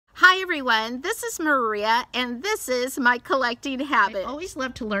everyone, this is Maria and this is my collecting habit. I always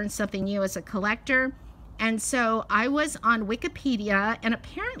love to learn something new as a collector, and so I was on Wikipedia, and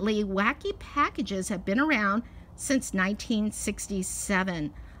apparently Wacky packages have been around since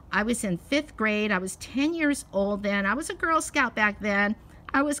 1967. I was in 5th grade. I was 10 years old then. I was a Girl Scout back then.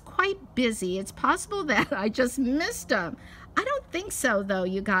 I was quite busy. It's possible that I just missed them. I don't think so though,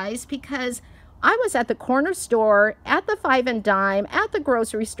 you guys, because I was at the corner store, at the 5 and Dime, at the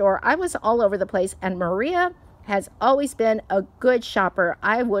grocery store. I was all over the place, and Maria has always been a good shopper.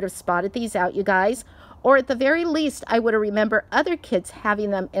 I would have spotted these out, you guys, or at the very least, I would have remembered other kids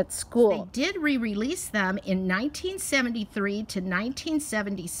having them at school. They did re-release them in 1973 to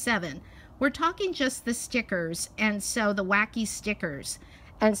 1977. We're talking just the stickers, and so the Wacky stickers.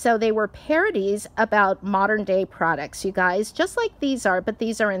 And so they were parodies about modern day products, you guys, just like these are, but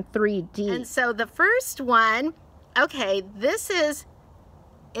these are in 3D. And so the first one, okay, this is,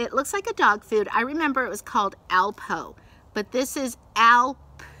 it looks like a dog food. I remember it was called Alpo, but this is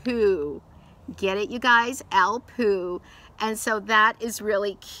Alpoo. Get it, you guys? Alpoo. And so that is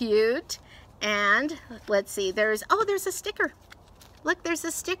really cute. And let's see, there's a sticker. Look, there's a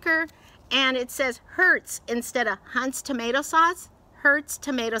sticker, and it says Hertz instead of Hunt's tomato sauce. Hertz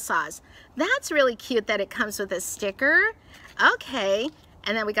tomato sauce. That's really cute that it comes with a sticker. Okay,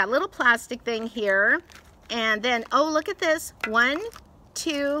 and then we got a little plastic thing here, and then, oh, look at this. 1,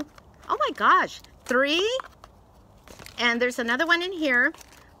 2, oh my gosh, 3, and there's another one in here,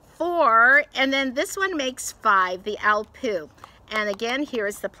 4, and then this one makes 5, the Alpoo. And again,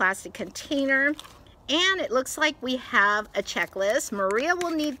 here's the plastic container, and it looks like we have a checklist. Maria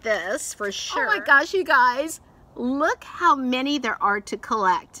will need this for sure. Oh my gosh, you guys. Look how many there are to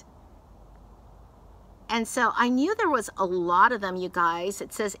collect. And so I knew there was a lot of them, you guys.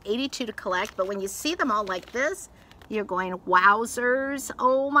 It says 82 to collect, but when you see them all like this, you're going, wowzers,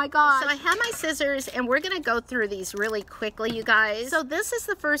 oh my gosh. So I have my scissors, and we're gonna go through these really quickly, you guys. So this is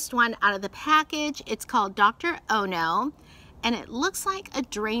the first one out of the package. It's called Dr. Ono, and it looks like a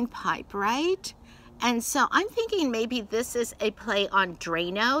drain pipe, right? And so I'm thinking maybe this is a play on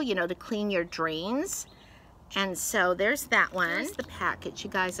Drano, you know, to clean your drains. And so there's that one. Here's the package, you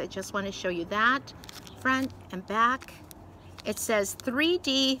guys. I just want to show you that. Front and back. It says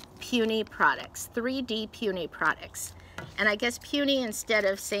 3D puny products. 3D puny products. And I guess puny instead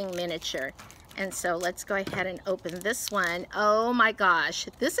of saying miniature. And so let's go ahead and open this one. Oh my gosh.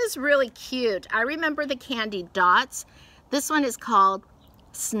 This is really cute. I remember the candy dots. This one is called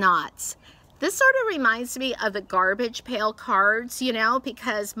Snots. This sort of reminds me of the Garbage Pail cards, you know,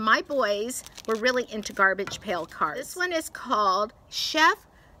 because my boys were really into Garbage Pail cards. This one is called Chef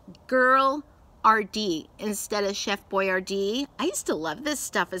Girl RD instead of Chef Boyardee. I used to love this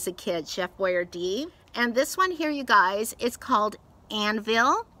stuff as a kid, Chef Boyardee. And this one here, you guys, is called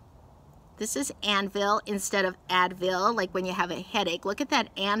Anvil. This is Anvil instead of Advil, like when you have a headache. Look at that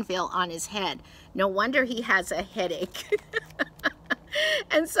anvil on his head. No wonder he has a headache.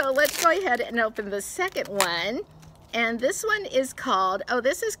 And so let's go ahead and open the second one. And this one is called, oh,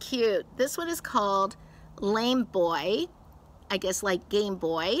 this is cute. This one is called Lame Boy, I guess like Game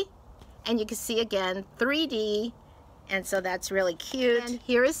Boy. And you can see again, 3D. And so that's really cute. And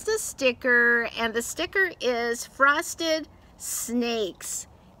here is the sticker. And the sticker is Frosted Snakes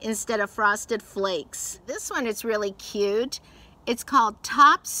instead of Frosted Flakes. This one is really cute. It's called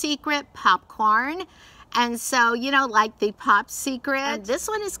Top Secret Popcorn. And so, you know, like the Pop Secret. And this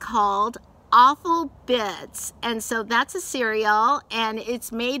one is called Awful Bits. And so that's a cereal, and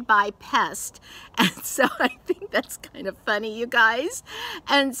it's made by Pest. And so I think that's kind of funny, you guys.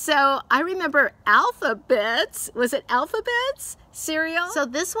 And so I remember Alphabets. Was it Alphabets cereal? So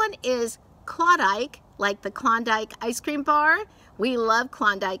this one is Klondike, like the Klondike ice cream bar. We love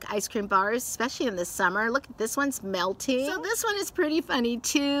Klondike ice cream bars, especially in the summer. Look, this one's melting. So this one is pretty funny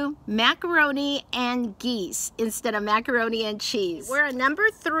too. Macaroni and geese instead of macaroni and cheese. We're at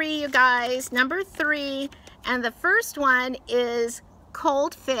number 3, you guys. Number 3. And the first one is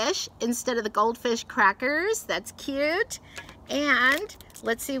cold fish instead of the goldfish crackers. That's cute. And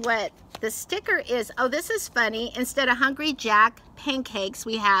let's see what the sticker is. Oh, this is funny. Instead of Hungry Jack pancakes,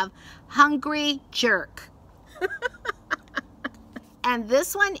 we have Hungry Jerk. And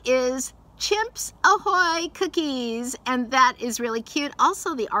this one is Chimps Ahoy cookies, and that is really cute.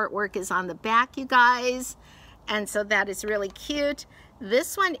 Also, the artwork is on the back, you guys, and so that is really cute.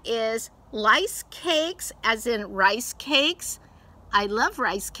 This one is Lice Cakes, as in rice cakes. I love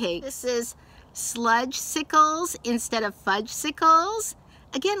rice cakes. This is Sludge Sickles instead of Fudge Sickles.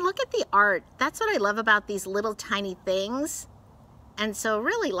 Again, look at the art. That's what I love about these little tiny things. And so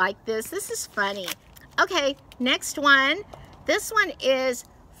really like this. This is funny. Okay, next one. This one is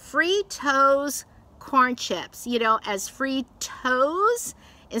Fritos corn chips, you know, as Fritos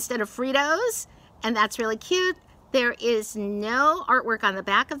instead of Fritos, and that's really cute. There is no artwork on the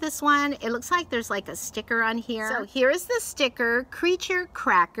back of this one. It looks like there's like a sticker on here. So here is the sticker, Creature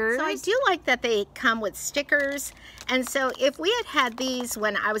Crackers. So I do like that they come with stickers. And so if we had had these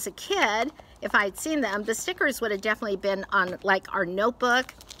when I was a kid, if I'd seen them, the stickers would have definitely been on like our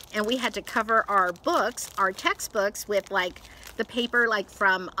notebook, and we had to cover our books, our textbooks, with like the paper like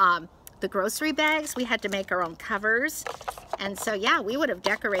from the grocery bags. We had to make our own covers. And so, yeah, we would have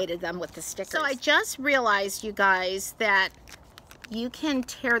decorated them with the stickers. So I just realized, you guys, that you can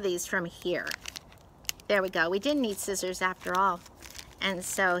tear these from here. There we go. We didn't need scissors after all. And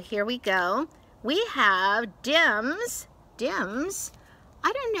so here we go. We have Dims. Dims.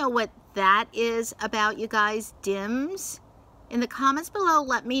 I don't know what that is about, you guys. Dims. In the comments below,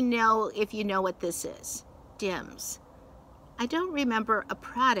 let me know if you know what this is. Dims. I don't remember a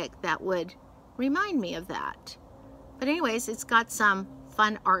product that would remind me of that. But anyways, it's got some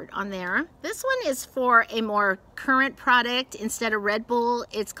fun art on there. This one is for a more current product. Instead of Red Bull,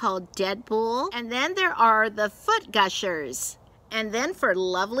 it's called Dead Bull. And then there are the Foot Gushers. And then for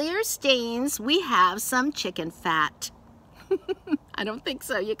lovelier stains, we have some chicken fat. I don't think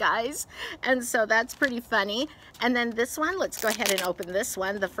so, you guys. And so that's pretty funny. And then this one, let's go ahead and open this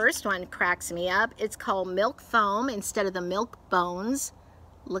one. The first one cracks me up. It's called Milk Foam instead of the Milk Bones.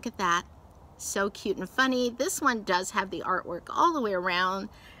 Look at that. So cute and funny. This one does have the artwork all the way around,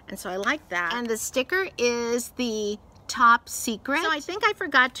 and so I like that. And the sticker is the Top Secret. So I think I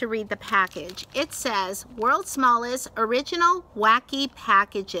forgot to read the package. It says, world's smallest original wacky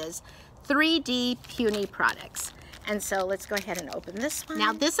packages, 3D puny products. And so let's go ahead and open this one.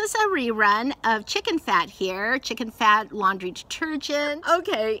 Now this is a rerun of chicken fat here, chicken fat laundry detergent.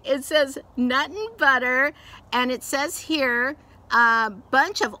 Okay, it says nut and butter, and it says here, a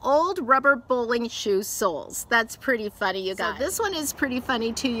bunch of old rubber bowling shoe soles. That's pretty funny, you guys. So this one is pretty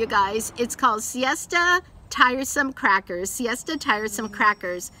funny too, you guys. It's called Siesta Tiresome Crackers. Siesta Tiresome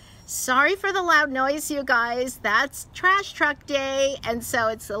Crackers. Sorry for the loud noise, you guys. That's trash truck day, and so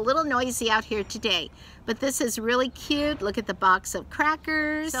it's a little noisy out here today. But this is really cute. Look at the box of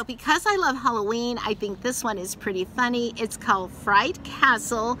crackers. So because I love Halloween, I think this one is pretty funny. It's called Fright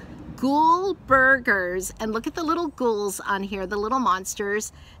Castle Ghoul Burgers, and look at the little ghouls on here, the little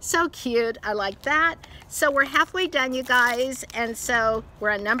monsters. So cute. I like that. So we're halfway done, you guys, and so we're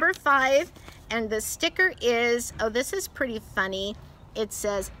on number 5, and the sticker is, oh, this is pretty funny. It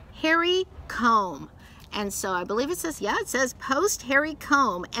says Harry Comb, and so I believe it says, yeah, it says Post Harry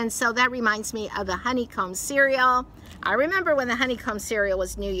Comb, and so that reminds me of the honeycomb cereal. I remember when the honeycomb cereal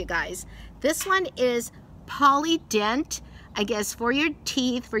was new, you guys. This one is Polydent, I guess for your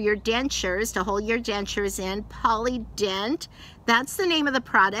teeth, for your dentures, to hold your dentures in. Polydent, that's the name of the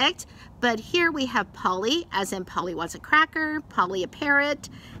product. But here we have Polly, as in Polly wants a cracker, Polly a parrot,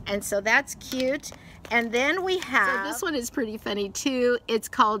 and so that's cute. And then we have, so this one is pretty funny too. It's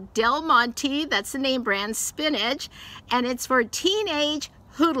called Del Monte, that's the name brand, spinach, and it's for teenage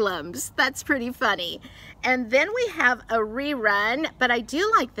hoodlums. That's pretty funny. And then we have a rerun, but I do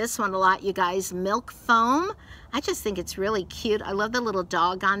like this one a lot, you guys, Milk Foam. I just think it's really cute. I love the little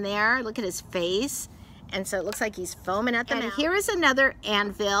dog on there. Look at his face. And so it looks like he's foaming at the mouth. And here is another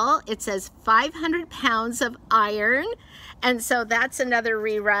anvil. It says 500 pounds of iron. And so that's another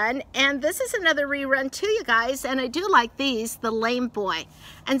rerun. And this is another rerun too, you guys. And I do like these, the Lame Boy.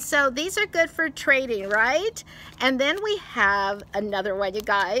 And so these are good for trading, right? And then we have another one, you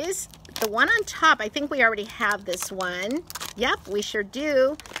guys. The one on top, I think we already have this one. Yep, we sure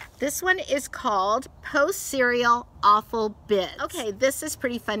do. This one is called Post Cereal Awful Bits. Okay, this is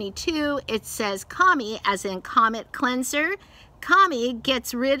pretty funny too. It says Kami, as in Comet Cleanser. Kami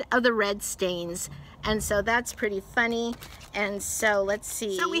gets rid of the red stains. And so that's pretty funny. And so let's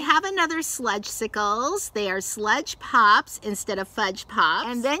see. So we have another Sludge-sicles. They are Sludge Pops instead of Fudge Pops.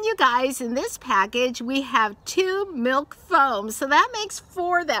 And then you guys, in this package, we have 2 Milk Foams. So that makes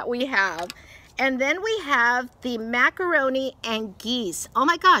 4 that we have. And then we have the Macaroni and Geese. Oh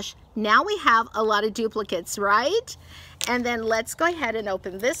my gosh, now we have a lot of duplicates, right? And then let's go ahead and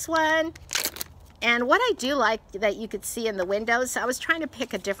open this one. And what I do like that you could see in the windows, I was trying to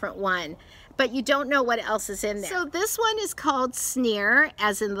pick a different one, but you don't know what else is in there. So this one is called Sneer,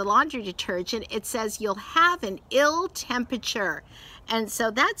 as in the laundry detergent. It says you'll have an ill temperature. And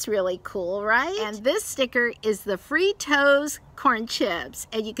so that's really cool, right? And this sticker is the Fritos corn chips.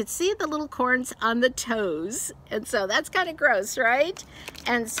 And you can see the little corns on the toes. And so that's kind of gross, right?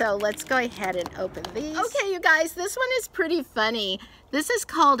 And so let's go ahead and open these. Okay, you guys, this one is pretty funny. This is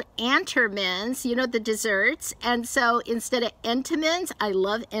called Entenmann's, you know, the desserts. And so instead of Entenmann's, I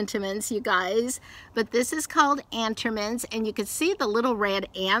love Entenmann's, you guys, but this is called Entenmann's, and you can see the little red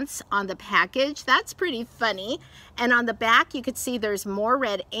ants on the package. That's pretty funny. And on the back, you can see there's more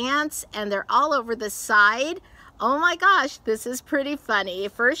red ants, and they're all over the side. Oh my gosh, this is pretty funny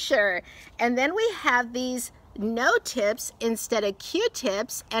for sure. And then we have these no tips instead of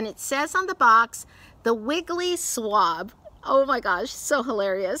Q-tips, and it says on the box, the Wiggly Swab. Oh my gosh, so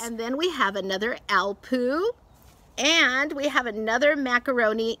hilarious. And then we have another Alpoo, and we have another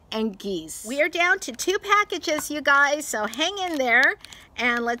macaroni and geese. We are down to 2 packages, you guys, so hang in there.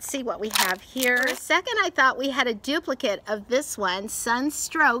 And let's see what we have here. For a second, I thought we had a duplicate of this one,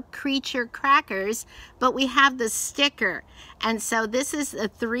 Sunstroke Creature Crackers, but we have the sticker. And so this is a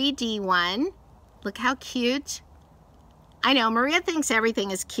 3D one. Look how cute. I know, Maria thinks everything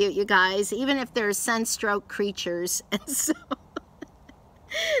is cute, you guys, even if they're sunstroke creatures. And so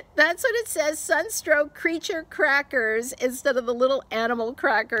that's what it says, Sunstroke Creature Crackers instead of the little animal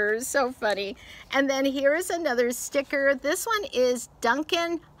crackers. So funny. And then here's another sticker. This one is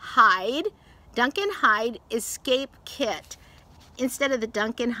Duncan Hyde. Duncan Hyde Escape Kit instead of the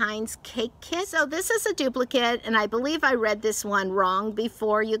Duncan Hines Cake Kit. So this is a duplicate, and I believe I read this one wrong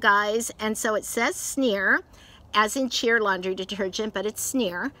before, you guys. And so it says Sneer, as in cheer laundry detergent, but it's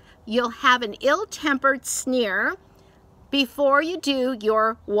Sneer. You'll have an ill-tempered sneer before you do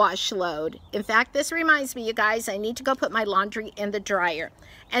your wash load. In fact, this reminds me, you guys, I need to go put my laundry in the dryer.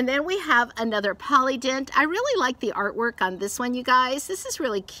 And then we have another Polydent. I really like the artwork on this one, you guys. This is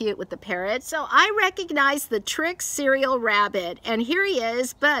really cute with the parrot. So I recognize the Trix cereal rabbit, and here he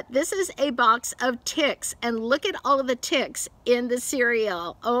is, but this is a box of ticks, and look at all of the ticks in the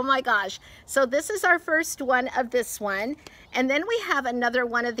cereal. Oh my gosh. So this is our first one of this one. And then we have another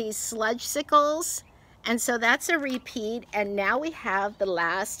one of these sludge sickles. And so that's a repeat, and now we have the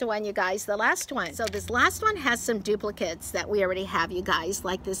last one, you guys, the last one. So this last one has some duplicates that we already have, you guys,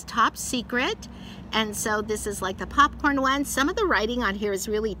 like this Top Secret. And so this is like the popcorn one. Some of the writing on here is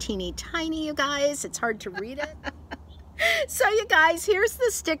really teeny tiny, you guys. It's hard to read it. So you guys, here's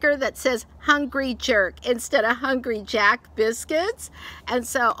the sticker that says Hungry Jerk instead of Hungry Jack biscuits. And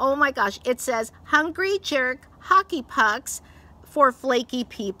so, oh my gosh, it says Hungry Jerk Hockey Pucks for flaky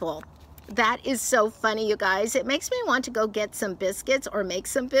people. That is so funny, you guys. It makes me want to go get some biscuits or make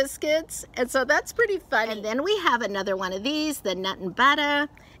some biscuits. And so that's pretty funny. And then we have another one of these, the Nut and Butter.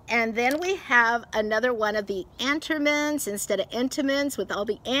 And then we have another one of the Entenmann's instead of Entenmann's with all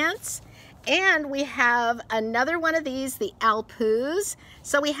the ants. And we have another one of these, the Alpoos.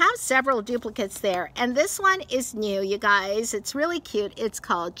 So we have several duplicates there. And this one is new, you guys. It's really cute. It's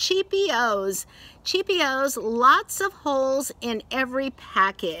called Cheepios. Cheepios, lots of holes in every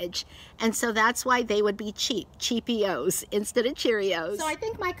package. And so that's why they would be cheap. Cheepios instead of Cheerios. So I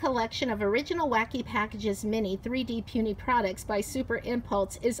think my collection of original Wacky Packages Mini 3D Puny products by Super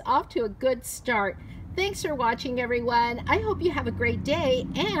Impulse is off to a good start. Thanks for watching, everyone. I hope you have a great day,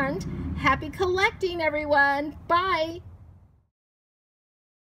 and happy collecting, everyone. Bye.